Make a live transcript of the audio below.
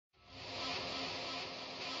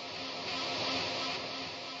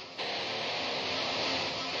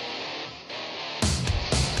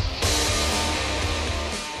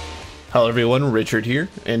Hello everyone, Richard here,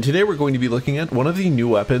 and today we're going to be looking at one of the new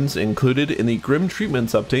weapons included in the Grim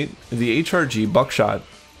Treatments update, the HRG Buckshot.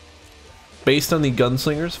 Based on the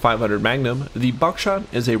Gunslinger's 500 Magnum, the Buckshot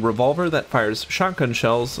is a revolver that fires shotgun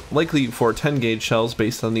shells, likely for 10 gauge shells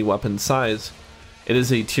based on the weapon's size. It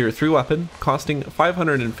is a tier 3 weapon, costing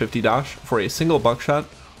 550 Dosh for a single buckshot,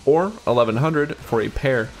 or 1100 for a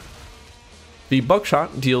pair. The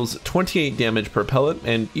Buckshot deals 28 damage per pellet,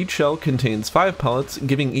 and each shell contains 5 pellets,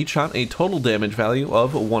 giving each shot a total damage value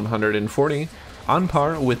of 140, on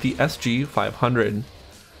par with the SG 500.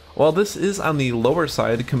 While this is on the lower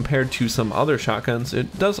side compared to some other shotguns,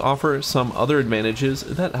 it does offer some other advantages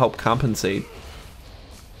that help compensate.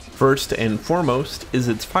 First and foremost is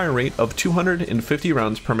its fire rate of 250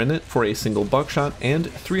 rounds per minute for a single buckshot and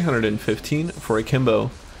 315 for a kimbo.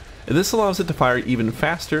 This allows it to fire even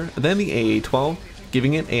faster than the AA-12,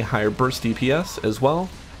 giving it a higher burst DPS as well,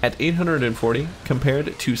 at 840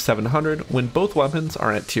 compared to 700 when both weapons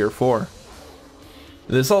are at tier 4.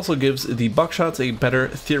 This also gives the Buckshots a better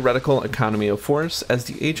theoretical economy of force, as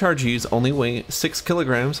the HRGs only weigh 6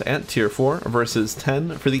 kilograms at tier 4 versus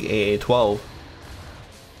 10 for the AA-12.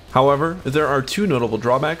 However, there are two notable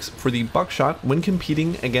drawbacks for the Buckshot when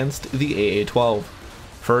competing against the AA-12.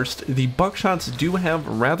 First, the Buckshots do have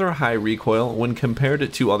rather high recoil when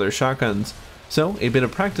compared to other shotguns, so a bit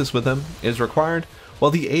of practice with them is required,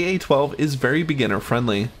 while the AA-12 is very beginner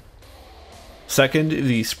friendly. Second,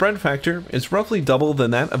 the spread factor is roughly double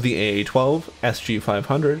than that of the AA-12, SG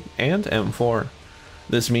 500, and M4.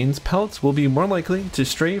 This means pellets will be more likely to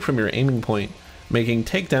stray from your aiming point, making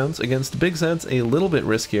takedowns against big Zeds a little bit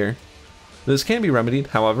riskier. This can be remedied,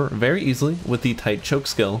 however, very easily with the tight choke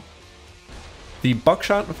skill. The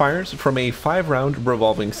Buckshot fires from a 5-round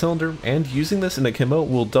revolving cylinder, and using this in a kimbo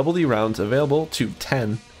will double the rounds available to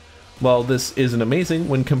 10. While this isn't amazing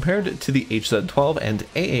when compared to the HZ-12 and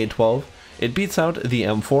AA-12, it beats out the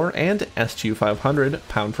M4 and SG 500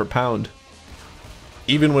 pound for pound.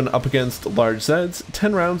 Even when up against large Zeds,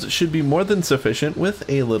 10 rounds should be more than sufficient with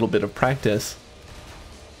a little bit of practice.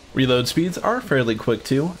 Reload speeds are fairly quick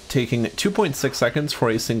too, taking 2.6 seconds for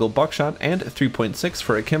a single buckshot and 3.6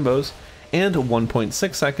 for akimbos, and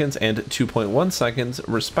 1.6 seconds and 2.1 seconds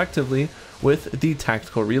respectively with the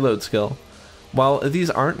tactical reload skill. While these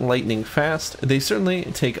aren't lightning fast, they certainly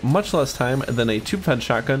take much less time than a tube-fed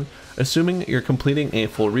shotgun, assuming you're completing a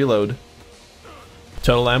full reload.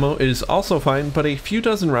 Total ammo is also fine, but a few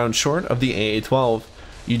dozen rounds short of the AA-12.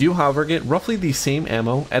 You do, however, get roughly the same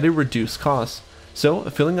ammo at a reduced cost, so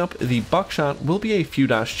filling up the Buckshot will be a few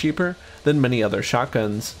Dosh cheaper than many other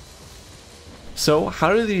shotguns. So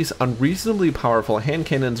how do these unreasonably powerful hand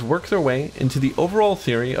cannons work their way into the overall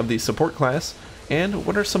theory of the support class, and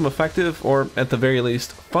what are some effective, or at the very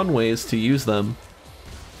least, fun ways to use them?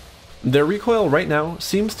 Their recoil right now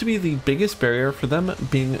seems to be the biggest barrier for them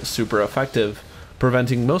being super effective,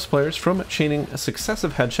 preventing most players from chaining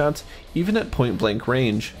successive headshots even at point blank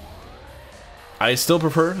range. I still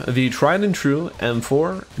prefer the tried and true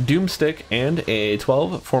M4, Doomstick, and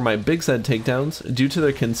AA-12 for my big Zed takedowns due to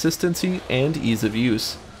their consistency and ease of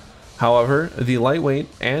use. However, the lightweight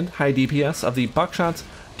and high DPS of the Buckshots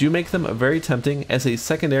do make them very tempting as a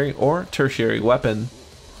secondary or tertiary weapon.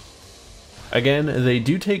 Again, they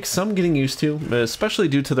do take some getting used to, especially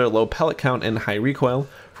due to their low pellet count and high recoil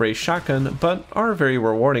for a shotgun, but are very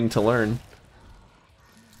rewarding to learn.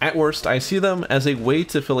 At worst, I see them as a way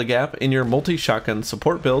to fill a gap in your multi-shotgun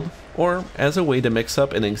support build, or as a way to mix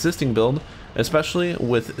up an existing build, especially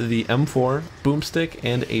with the M4, Boomstick,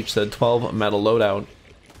 and HZ-12 metal loadout.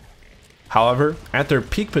 However, at their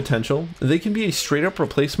peak potential, they can be a straight-up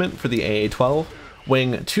replacement for the AA-12,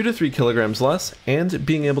 weighing 2 to 3 kilograms less, and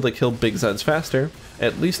being able to kill big Zeds faster,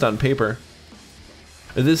 at least on paper.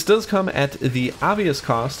 This does come at the obvious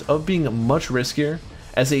cost of being much riskier,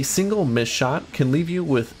 as a single missed shot can leave you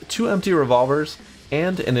with 2 empty revolvers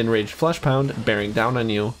and an enraged flesh pound bearing down on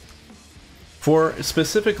you. For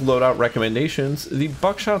specific loadout recommendations, the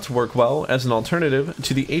Buckshots work well as an alternative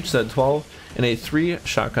to the HZ-12 in a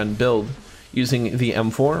 3-shotgun build, using the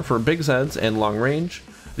M4 for big Zeds and long range,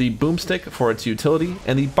 the Boomstick for its utility,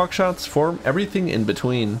 and the Buckshots for everything in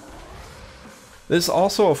between. This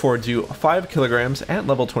also affords you 5 kilograms at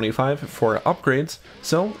level 25 for upgrades,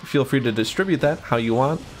 so feel free to distribute that how you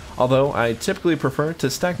want, although I typically prefer to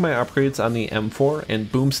stack my upgrades on the M4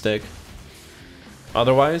 and Boomstick.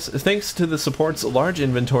 Otherwise, thanks to the support's large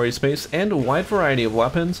inventory space and wide variety of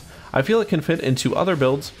weapons, I feel it can fit into other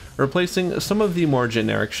builds, replacing some of the more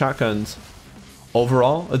generic shotguns.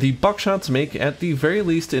 Overall, the Buckshots make at the very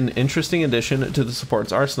least an interesting addition to the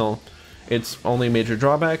support's arsenal. Its only major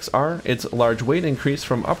drawbacks are its large weight increase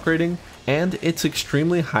from upgrading and its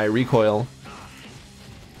extremely high recoil.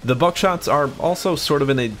 The buckshots are also sort of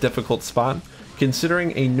in a difficult spot,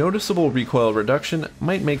 considering a noticeable recoil reduction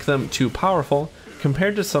might make them too powerful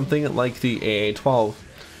compared to something like the AA-12.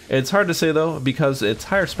 It's hard to say though, because its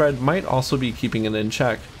higher spread might also be keeping it in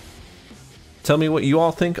check. Tell me what you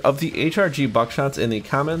all think of the HRG buckshots in the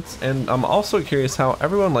comments, and I'm also curious how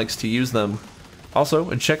everyone likes to use them.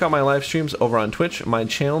 Also, check out my live streams over on Twitch. My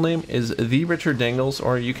channel name is The Richard Dangles,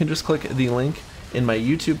 or you can just click the link in my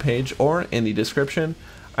YouTube page or in the description.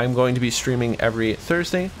 I'm going to be streaming every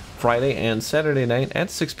Thursday, Friday, and Saturday night at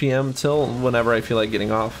 6 p.m. till whenever I feel like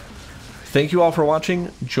getting off. Thank you all for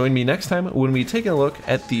watching. Join me next time when we take a look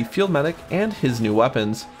at the Field Medic and his new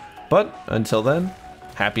weapons. But until then,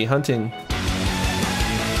 happy hunting.